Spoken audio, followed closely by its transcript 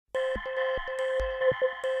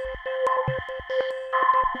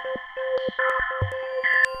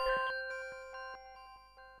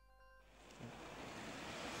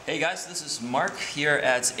Hey guys, this is Mark here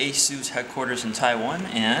at ASUS headquarters in Taiwan,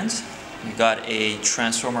 and we got a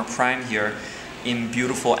Transformer Prime here in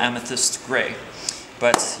beautiful amethyst gray.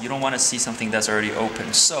 But you don't want to see something that's already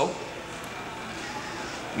open, so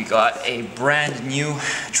we got a brand new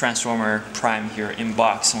Transformer Prime here in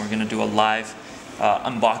box, and we're going to do a live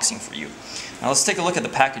unboxing for you. Now let's take a look at the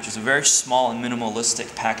package. It's a very small and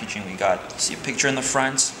minimalistic packaging we got. You see a picture in the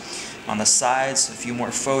front, on the sides a few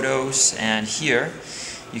more photos, and here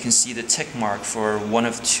you can see the tick mark for one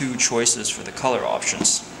of two choices for the color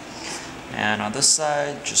options. And on this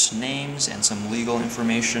side, just names and some legal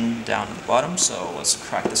information down at the bottom. So let's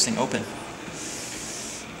crack this thing open.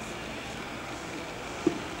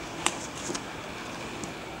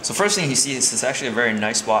 So first thing you see is it's actually a very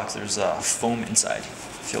nice box. There's foam inside.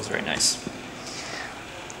 Feels very nice.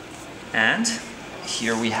 And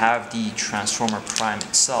here we have the Transformer Prime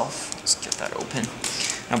itself. Let's get that open.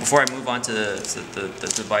 Now before I move on to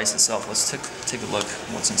the device itself, let's take a look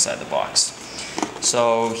what's inside the box.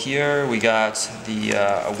 So here we got the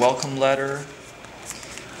a welcome letter,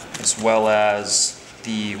 as well as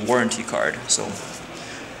the warranty card. So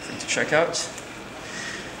free to check out.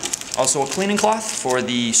 Also a cleaning cloth for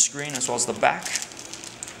the screen as well as the back.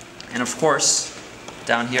 And of course,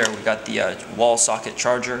 down here we got the wall socket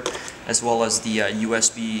charger, as well as the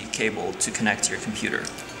USB cable to connect to your computer.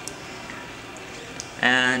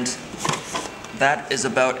 And that is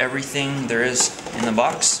about everything there is in the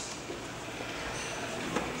box.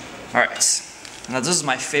 Alright, now this is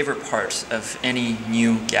my favorite part of any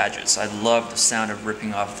new gadgets. I love the sound of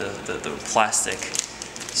ripping off the plastic.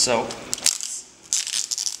 So,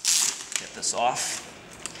 get this off.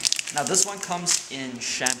 Now this one comes in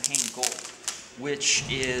champagne gold, which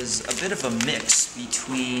is a bit of a mix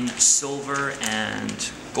between silver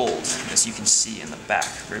and gold, as you can see in the back.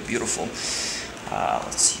 Very beautiful.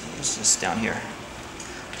 Let's see, what is this down here?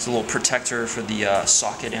 It's a little protector for the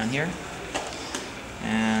socket down here,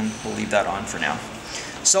 and we'll leave that on for now.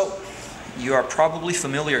 So, you are probably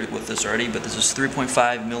familiar with this already, but this is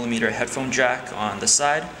 3.5mm headphone jack on the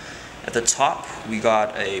side. At the top, we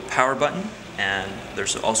got a power button, and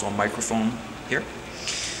there's also a microphone here.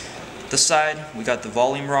 This side, we got the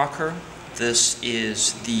volume rocker. This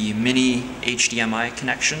is the mini HDMI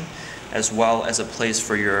connection, as well as a place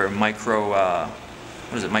for your micro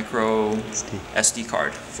SD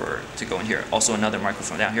card to go in here. Also another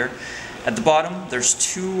microphone down here. At the bottom, there's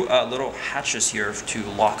two little hatches here to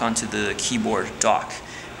lock onto the keyboard dock,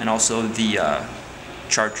 and also the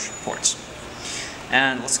charge ports.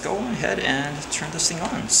 And let's go ahead and turn this thing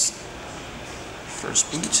on.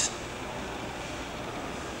 First boot.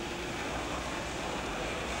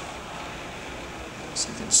 So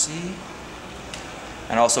you can see.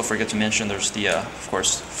 And also forget to mention there's the, of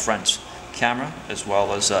course, front camera, as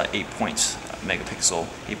well as 8.0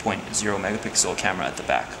 megapixel camera at the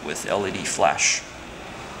back with LED flash.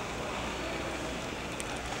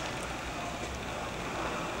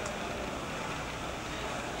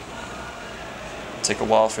 Take a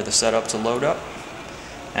while for the setup to load up.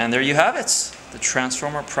 And there you have it, the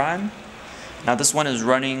Transformer Prime. Now this one is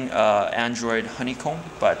running Android Honeycomb,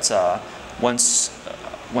 but once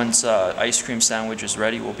Ice Cream Sandwich is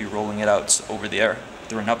ready, we'll be rolling it out over the air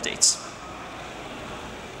during updates.